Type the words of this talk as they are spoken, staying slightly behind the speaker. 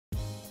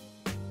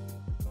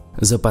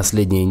За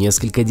последние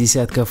несколько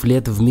десятков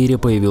лет в мире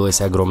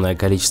появилось огромное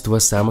количество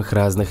самых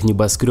разных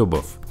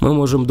небоскребов. Мы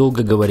можем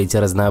долго говорить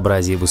о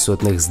разнообразии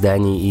высотных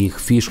зданий и их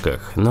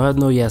фишках, но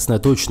одно ясно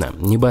точно –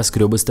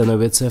 небоскребы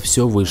становятся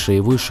все выше и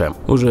выше.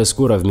 Уже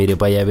скоро в мире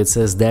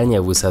появится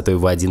здание высотой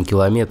в 1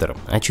 километр,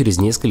 а через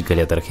несколько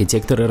лет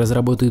архитекторы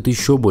разработают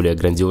еще более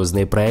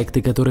грандиозные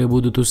проекты, которые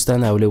будут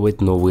устанавливать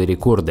новые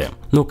рекорды.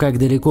 Но как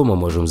далеко мы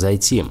можем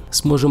зайти?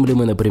 Сможем ли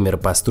мы, например,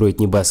 построить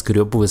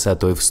небоскреб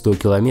высотой в 100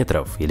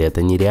 километров? Или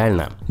это нереально?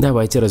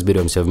 Давайте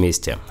разберемся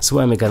вместе. С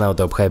вами канал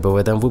tophype. В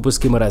этом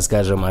выпуске мы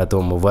расскажем о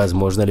том,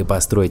 возможно ли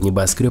построить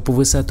небоскреб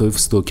высотой в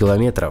 100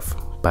 километров.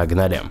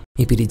 Погнали!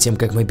 И перед тем,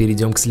 как мы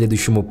перейдем к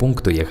следующему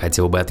пункту, я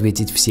хотел бы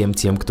ответить всем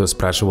тем, кто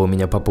спрашивал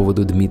меня по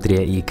поводу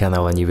Дмитрия и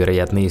канала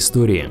 «Невероятные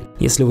истории».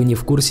 Если вы не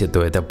в курсе,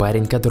 то это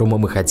парень, которому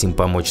мы хотим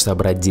помочь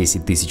собрать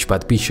 10 тысяч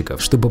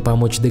подписчиков, чтобы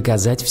помочь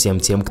доказать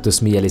всем тем, кто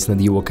смеялись над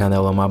его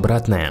каналом,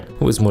 обратное.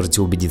 Вы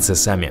сможете убедиться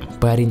сами.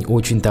 Парень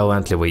очень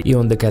талантливый, и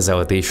он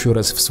доказал это еще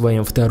раз в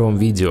своем втором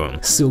видео,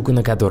 ссылку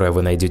на которое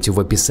вы найдете в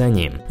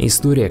описании.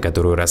 История,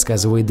 которую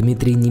рассказывает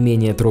Дмитрий, не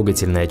менее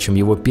трогательная, чем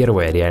его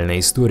первая реальная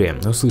история,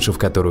 услышав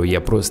которую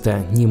я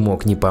просто не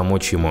мог не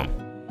помочь ему.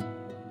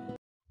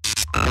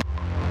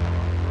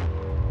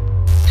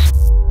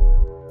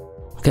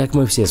 Как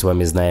мы все с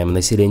вами знаем,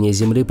 население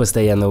Земли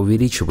постоянно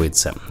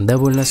увеличивается.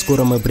 Довольно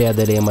скоро мы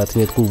преодолеем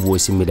отметку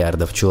 8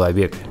 миллиардов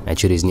человек, а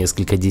через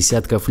несколько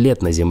десятков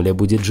лет на Земле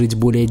будет жить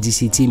более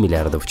 10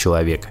 миллиардов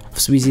человек. В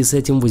связи с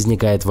этим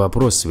возникает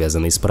вопрос,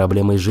 связанный с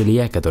проблемой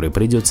жилья, который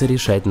придется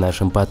решать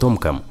нашим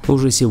потомкам.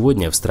 Уже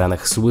сегодня в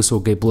странах с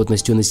высокой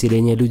плотностью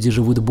населения люди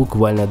живут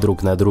буквально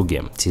друг на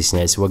друге,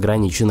 теснясь в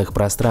ограниченных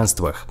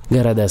пространствах.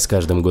 Города с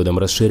каждым годом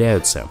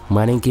расширяются,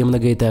 маленькие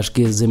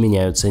многоэтажки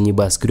заменяются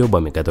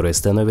небоскребами, которые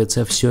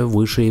становятся все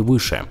выше и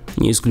выше.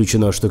 Не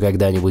исключено, что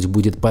когда-нибудь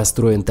будет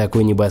построен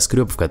такой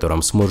небоскреб, в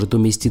котором сможет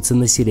уместиться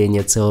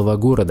население целого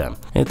города.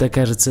 Это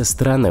кажется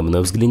странным, но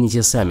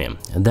взгляните сами.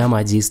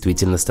 Дома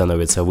действительно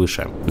становятся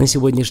выше. На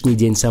сегодняшний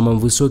день самым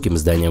высоким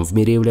зданием в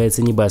мире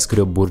является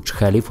небоскреб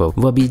Бурдж-Халифа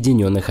в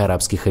Объединенных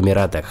Арабских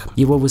Эмиратах.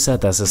 Его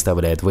высота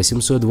составляет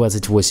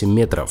 828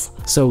 метров.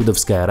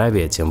 Саудовская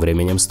Аравия тем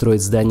временем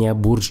строит здание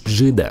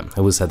Бурдж-Джида,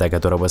 высота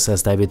которого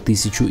составит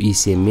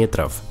 1007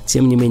 метров.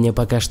 Тем не менее,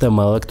 пока что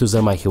мало кто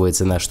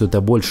замахивается на что-то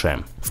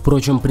большее.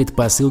 Впрочем,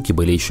 предпосылки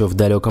были еще в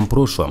далеком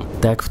прошлом.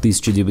 Так, в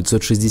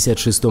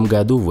 1966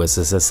 году в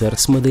СССР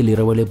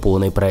смоделировали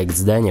полный проект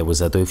здания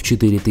высотой в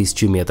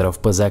 4000 метров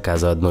по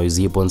заказу одной из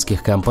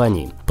японских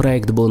компаний.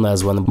 Проект был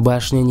назван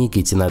 «Башня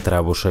Никитина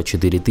Травуша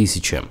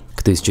 4000».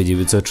 К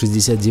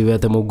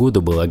 1969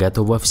 году была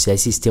готова вся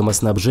система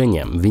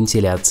снабжения,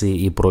 вентиляции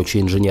и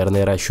прочие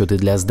инженерные расчеты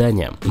для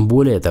здания.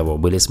 Более того,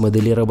 были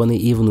смоделированы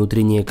и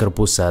внутренние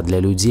корпуса для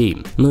людей.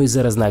 Но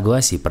из-за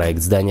разногласий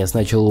проект здания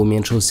сначала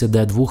уменьшился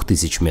до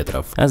 2000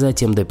 метров, а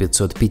затем до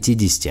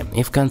 550,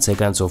 и в конце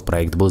концов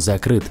проект был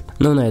закрыт.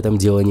 Но на этом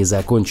дело не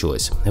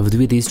закончилось. В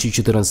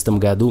 2014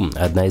 году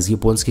одна из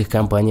японских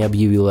компаний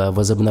объявила о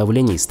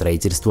возобновлении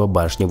строительства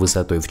башни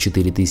высотой в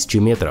 4000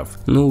 метров,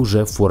 но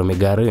уже в форме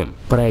горы.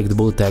 Проект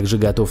был также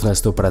готов на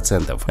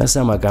 100%, а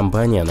сама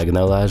компания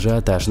нагнала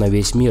ажиотаж на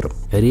весь мир.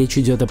 Речь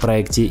идет о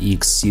проекте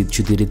Exceed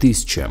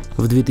 4000.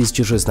 В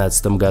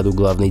 2016 году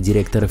главный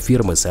директор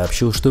фирмы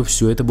сообщил, что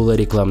все это было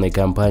рекламной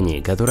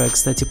кампанией, которая,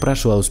 кстати,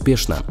 прошла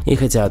успешно. И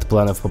хотя от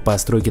планов по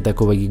постройке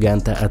такого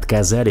гиганта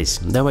отказались,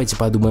 давайте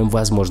подумаем,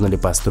 возможно ли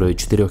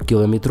построить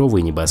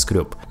 4-километровый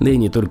небоскреб. Да и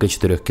не только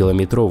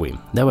 4-километровый.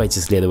 Давайте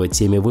следовать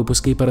теме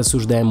выпуска и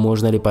порассуждаем,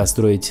 можно ли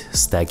построить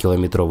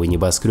 100-километровый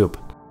небоскреб.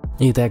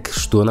 Итак,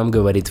 что нам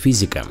говорит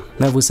физика?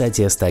 На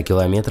высоте 100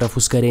 километров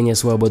ускорение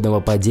свободного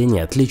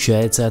падения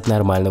отличается от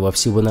нормального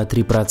всего на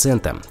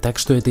 3%, так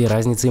что этой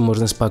разницей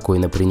можно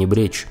спокойно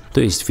пренебречь. То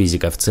есть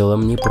физика в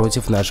целом не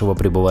против нашего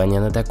пребывания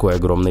на такой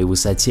огромной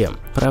высоте.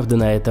 Правда,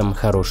 на этом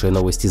хорошие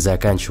новости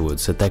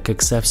заканчиваются, так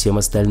как со всем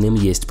остальным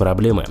есть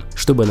проблемы.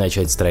 Чтобы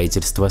начать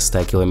строительство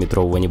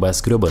 100-километрового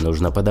небоскреба,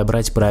 нужно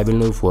подобрать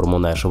правильную форму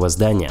нашего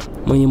здания.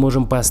 Мы не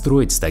можем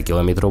построить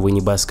 100-километровый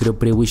небоскреб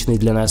привычной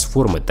для нас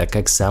формы, так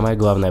как самая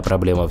главная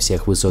проблема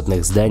всех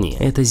высотных зданий –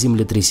 это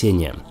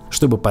землетрясение.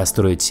 Чтобы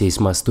построить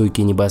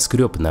сейсмостойкий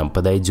небоскреб, нам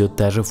подойдет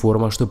та же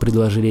форма, что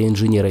предложили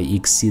инженеры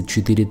Exceed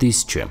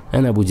 4000.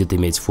 Она будет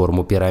иметь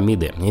форму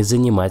пирамиды и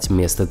занимать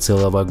место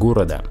целого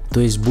города. То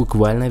есть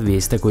буквально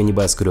весь такой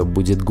небоскреб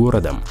будет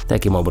городом.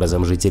 Таким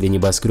образом, жители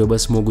небоскреба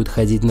смогут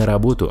ходить на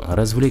работу,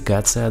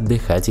 развлекаться,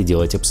 отдыхать и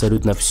делать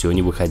абсолютно все,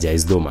 не выходя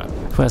из дома.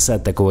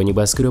 Фасад такого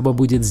небоскреба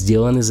будет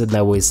сделан из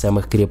одного из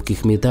самых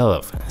крепких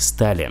металлов –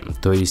 стали,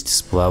 то есть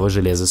сплава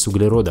железа с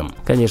углеродом. холодом.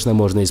 Конечно,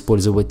 можно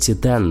использовать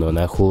титан, но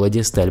на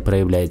холоде сталь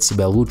проявляет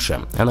себя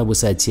лучше, а на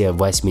высоте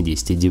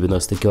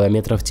 80-90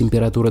 километров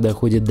температура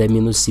доходит до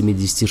минус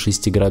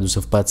 76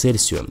 градусов по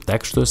Цельсию,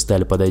 так что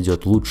сталь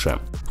подойдет лучше.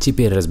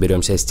 Теперь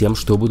разберемся с тем,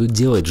 что будут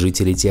делать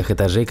жители тех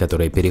этажей,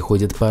 которые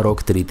переходят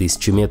порог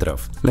 3000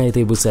 метров. На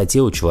этой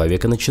высоте у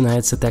человека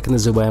начинается так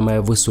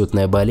называемая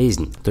высотная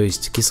болезнь, то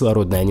есть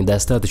кислородная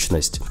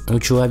недостаточность. У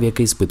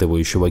человека,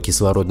 испытывающего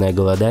кислородное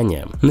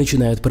голодание,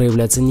 начинают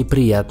проявляться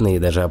неприятные и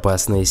даже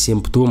опасные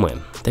симптомы,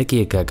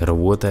 такие как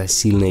рвота,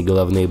 сильные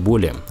головные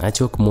боли,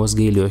 отек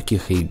мозга и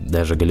легких и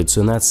даже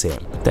галлюцинации.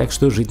 Так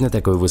что жить на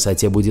такой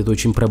высоте будет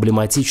очень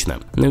проблематично,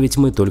 но ведь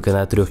мы только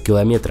на 3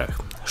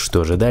 километрах.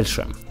 Что же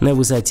дальше? На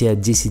высоте от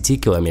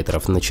 10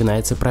 километров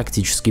начинается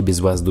практически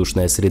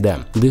безвоздушная среда.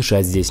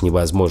 Дышать здесь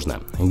невозможно.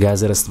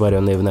 Газы,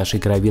 растворенные в нашей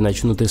крови,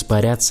 начнут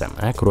испаряться,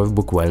 а кровь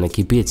буквально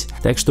кипеть.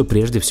 Так что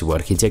прежде всего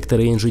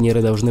архитекторы и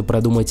инженеры должны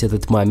продумать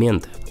этот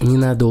момент.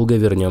 Ненадолго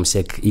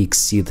вернемся к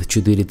Exceed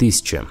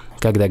 4000.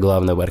 Когда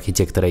главного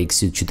архитектора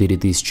Exceed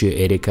 4000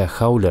 Эрика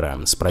Хаулера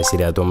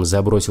спросили о том,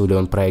 забросил ли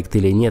он проект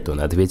или нет, он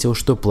ответил,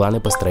 что планы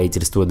по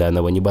строительству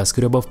данного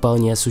небоскреба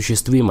вполне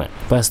осуществимы.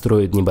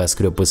 Построить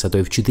небоскреб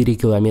высотой в 4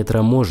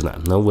 километра можно,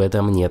 но в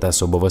этом нет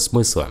особого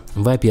смысла.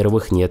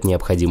 Во-первых, нет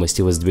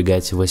необходимости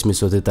воздвигать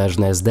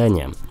 800-этажное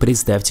здание.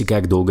 Представьте,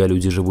 как долго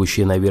люди,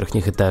 живущие на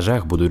верхних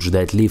этажах, будут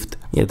ждать лифт.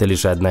 Это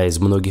лишь одна из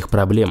многих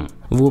проблем.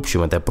 В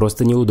общем, это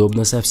просто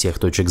неудобно со всех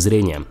точек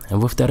зрения.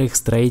 Во-вторых,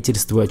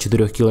 строительство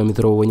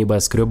 4-километрового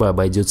небоскреба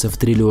обойдется в $1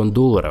 триллион.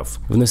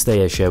 В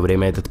настоящее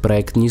время этот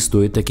проект не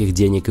стоит таких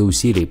денег и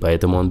усилий,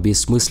 поэтому он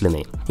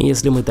бессмысленный.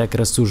 Если мы так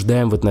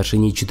рассуждаем в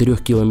отношении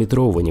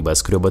 4-километрового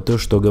небоскреба, то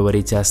что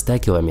говорить о 100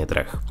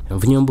 километрах?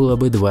 В нем было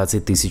бы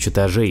 20 тысяч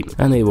этажей,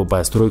 а на его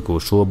постройку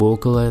ушло бы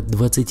около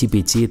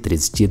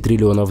 25-30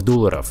 триллионов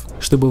долларов.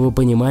 Чтобы вы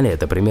понимали,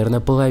 это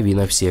примерно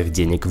половина всех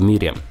денег в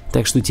мире.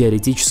 Так что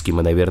теоретически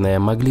мы, наверное,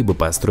 могли бы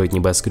построить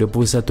небоскреб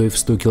высотой в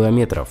 100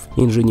 километров.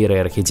 Инженеры и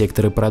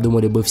архитекторы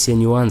продумали бы все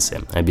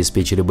нюансы,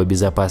 обеспечили бы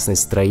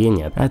безопасность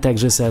строения, а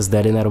также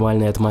создали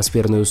нормальные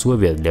атмосферные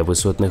условия для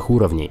высотных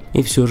уровней.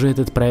 И все же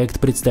этот проект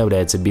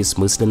представляется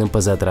бессмысленным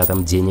по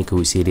затратам денег и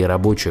усилий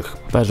рабочих.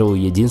 Пожалуй,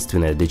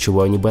 единственное, для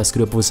чего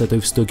небоскреб высотой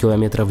в 100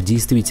 километров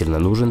действительно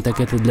нужен, так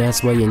это для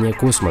освоения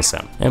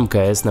космоса.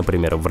 МКС,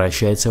 например,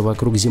 вращается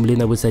вокруг Земли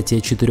на высоте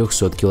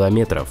 400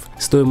 километров.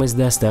 Стоимость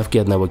доставки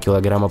 1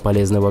 килограмма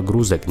полезного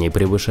груза к ней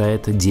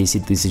превышает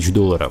 $10 тысяч.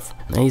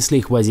 А если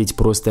их возить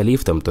просто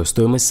лифтом, то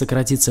стоимость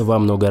сократится во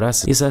много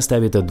раз и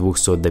составит от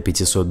 $200 до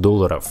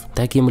 $500.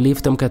 Таким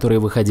лифтом, который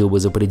выходил бы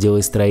за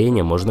пределы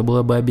строения, можно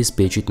было бы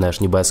обеспечить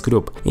наш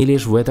небоскреб, и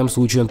лишь в этом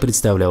случае он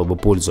представлял бы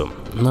пользу.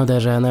 Но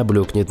даже она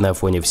блекнет на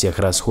фоне всех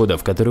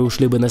расходов, которые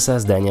ушли бы на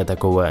создание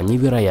такого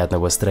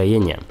невероятного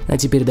строения. А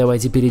теперь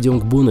давайте перейдем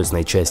к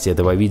бонусной части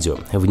этого видео.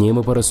 В ней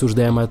мы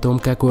порассуждаем о том,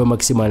 какое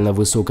максимально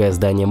высокое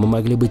здание мы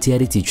могли бы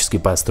теоретически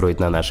построить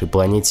на нашей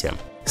планете.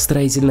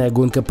 Строительная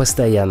гонка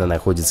постоянно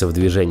находится в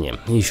движении.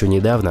 Еще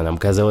недавно нам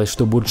казалось,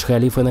 что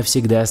Бурдж-Халифа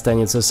навсегда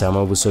останется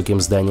самым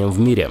высоким зданием в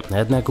мире,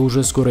 однако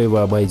уже скоро его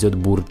обойдет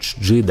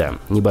Бурдж-Джида,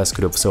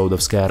 небоскреб в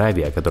Саудовской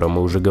Аравии, о котором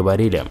мы уже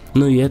говорили.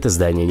 Но и это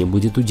здание не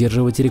будет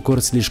удерживать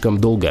рекорд слишком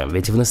долго,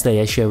 ведь в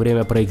настоящее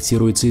время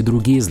проектируются и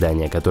другие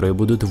здания, которые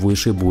будут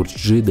выше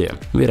Бурдж-Джиды.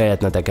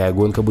 Вероятно, такая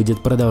гонка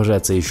будет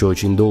продолжаться еще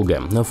очень долго,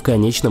 но в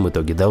конечном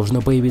итоге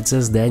должно появиться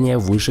здание,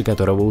 выше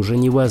которого уже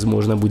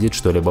невозможно будет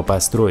что-либо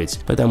построить,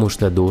 потому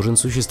что должен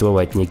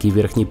существовать некий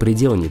верхний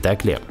предел, не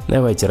так ли?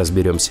 Давайте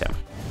разберемся.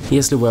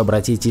 Если вы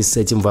обратитесь с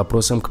этим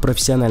вопросом к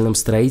профессиональным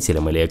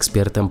строителям или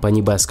экспертам по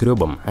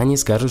небоскребам, они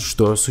скажут,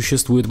 что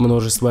существует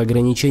множество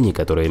ограничений,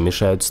 которые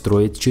мешают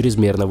строить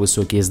чрезмерно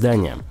высокие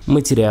здания.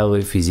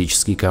 Материалы,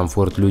 физический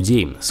комфорт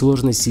людей,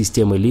 сложность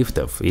системы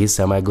лифтов и,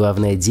 самое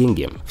главное,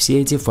 деньги. Все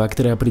эти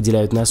факторы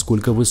определяют,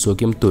 насколько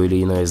высоким то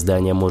или иное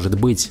здание может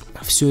быть.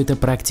 Все это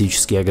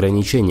практические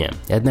ограничения.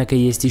 Однако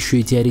есть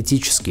еще и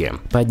теоретические.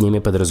 Под ними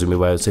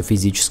подразумеваются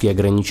физические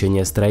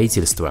ограничения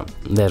строительства.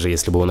 Даже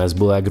если бы у нас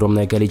было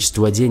огромное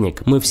количество денег,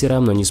 мы все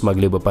равно не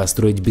смогли бы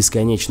построить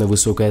бесконечно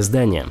высокое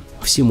здание.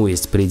 Всему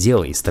есть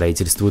предел, и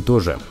строительству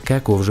тоже.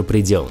 Каков же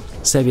предел?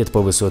 Совет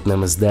по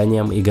высотным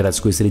зданиям и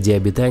городской среде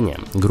обитания,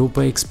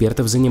 группа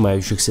экспертов,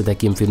 занимающихся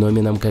таким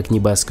феноменом, как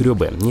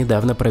небоскребы,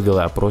 недавно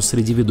провела опрос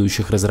среди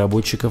ведущих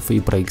разработчиков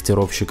и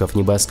проектировщиков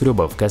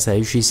небоскребов,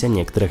 касающийся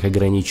некоторых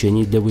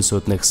ограничений для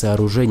высотных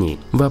сооружений.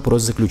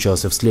 Вопрос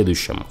заключался в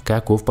следующем.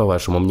 Каков, по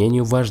вашему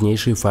мнению,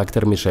 важнейший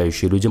фактор,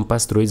 мешающий людям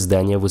построить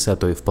здание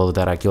высотой в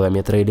 1,5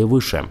 километра или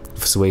выше?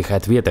 В своих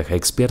ответах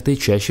эксперты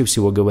чаще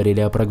всего говорили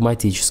о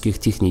прагматических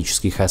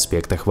технических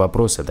аспектах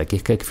вопроса,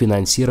 таких как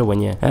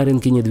финансирование, о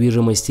рынке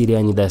недвижимости или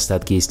о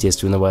недостатке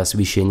естественного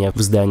освещения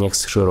в зданиях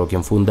с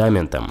широким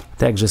фундаментом.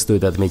 Также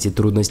стоит отметить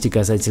трудности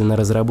касательно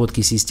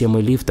разработки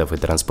системы лифтов и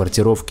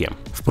транспортировки.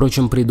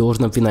 Впрочем, при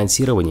должном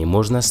финансировании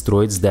можно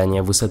строить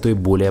здания высотой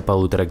более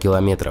 1,5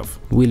 километров.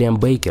 Уильям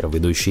Бейкер,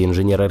 ведущий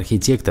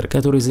инженер-архитектор,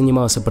 который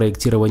занимался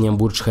проектированием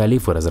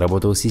Бурдж-Халифы,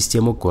 разработал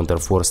систему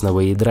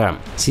контрфорсного ядра.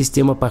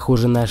 Система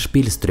похожа на шпиль,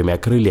 автомобиль с 3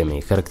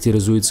 крыльями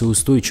характеризуется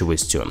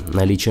устойчивостью,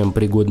 наличием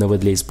пригодного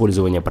для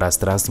использования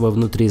пространства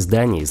внутри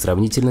зданий и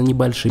сравнительно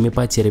небольшими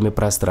потерями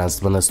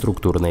пространства на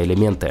структурные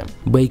элементы.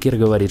 Бейкер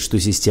говорит, что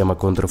система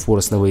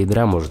контрфорсного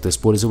ядра может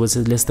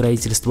использоваться для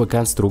строительства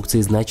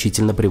конструкций,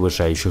 значительно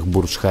превышающих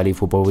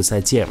Бурдж-Халифу по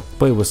высоте.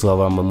 По его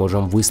словам, мы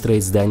можем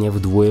выстроить здание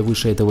вдвое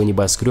выше этого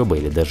небоскреба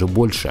или даже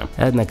больше.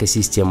 Однако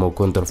систему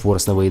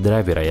контрфорсного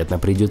ядра, вероятно,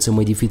 придется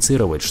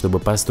модифицировать, чтобы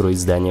построить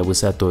здание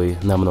высотой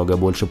намного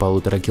больше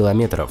 1,5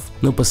 километров.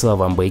 Но по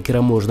словам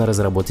Бейкера, можно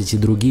разработать и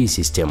другие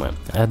системы.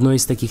 Одной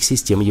из таких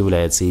систем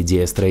является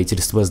идея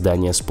строительства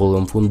здания с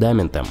полым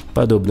фундаментом.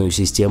 Подобную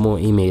систему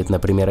имеет,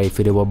 например,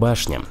 Эйфелева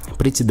башня.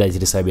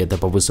 Председатель Совета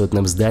по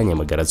высотным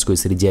зданиям и городской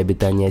среде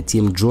обитания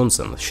Тим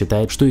Джонсон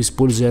считает, что,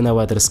 используя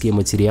новаторские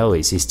материалы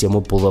и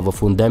систему полого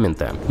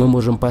фундамента, мы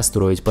можем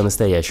построить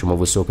по-настоящему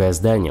высокое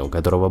здание, у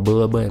которого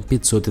было бы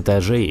 500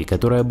 этажей и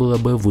которое было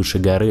бы выше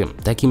горы.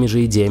 Такими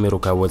же идеями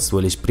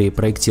руководствовались при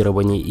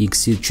проектировании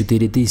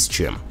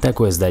XC4000.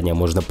 Такое здание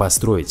можно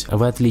построить.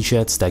 В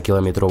отличие от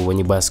 100-километрового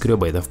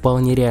небоскреба, это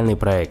вполне реальный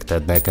проект,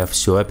 однако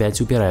все опять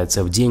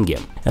упирается в деньги.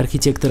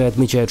 Архитекторы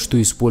отмечают,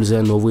 что,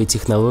 используя новые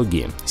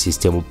технологии,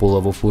 систему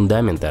полого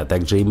фундамента, а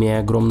также имея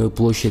огромную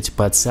площадь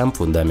под сам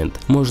фундамент,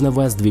 можно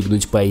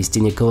воздвигнуть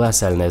поистине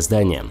колоссальное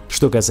здание.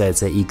 Что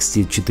касается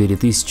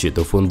XC4000,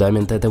 то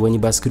фундамент этого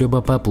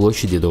небоскреба по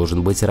площади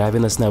должен быть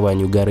равен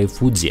основанию горы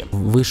Фудзи,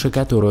 выше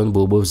которой он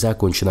был бы в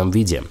законченном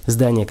виде.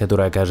 Здание,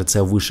 которое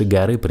окажется выше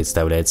горы,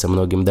 представляется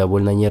многим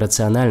довольно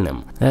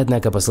нерациональным.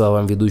 Однако, по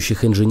словам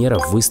ведущих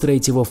инженеров,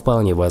 выстроить его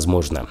вполне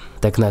возможно.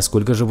 Так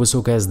насколько же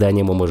высокое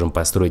здание мы можем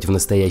построить в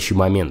настоящий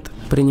момент?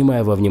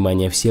 Принимая во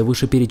внимание все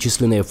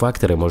вышеперечисленные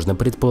факторы, можно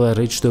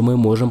предположить, что мы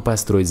можем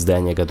построить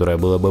здание, которое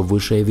было бы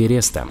выше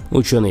Эвереста.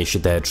 Ученые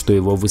считают, что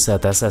его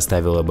высота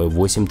составила бы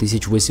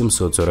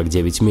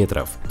 8849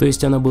 метров, то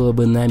есть оно было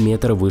бы на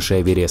метр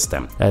выше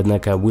Эвереста.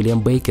 Однако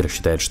Уильям Бейкер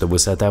считает, что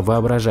высота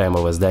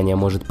воображаемого здания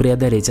может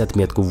преодолеть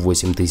отметку в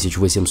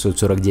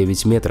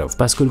 8849 метров,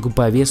 поскольку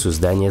по весу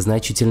здание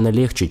значительно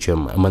легче,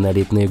 чем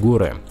монолитные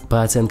горы.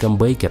 По оценкам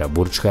Бейкера,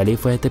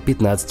 Бурдж-Халифа — это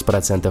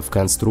 15%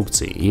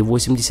 конструкции и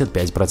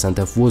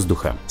 85%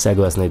 воздуха.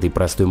 Согласно этой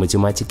простой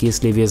математике,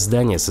 если вес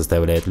здания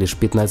составляет лишь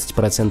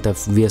 15%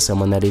 веса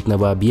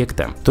монолитного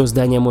объекта, то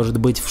здание может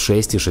быть в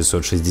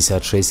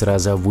 6,666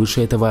 раза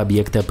выше этого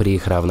объекта при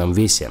их равном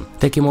весе.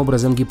 Таким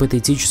образом,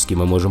 гипотетически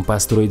мы можем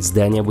построить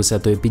здание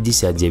высотой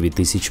 59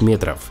 тысяч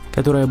метров,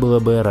 которое было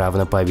бы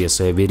равно по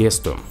весу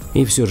Эвересту.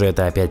 И все же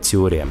это опять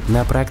теория.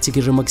 На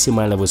практике же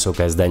максимально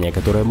высокое здание,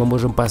 которое мы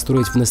можем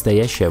построить в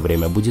настоящее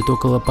время, будет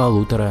около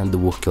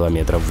 1,5–2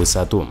 километров в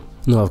высоту.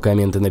 Ну а в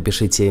комменты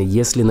напишите,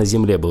 если на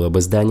Земле было бы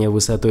здание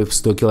высотой в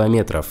 100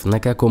 километров, на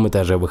каком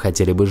этаже вы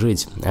хотели бы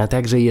жить? А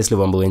также, если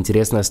вам было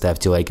интересно,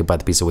 ставьте лайк и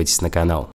подписывайтесь на канал.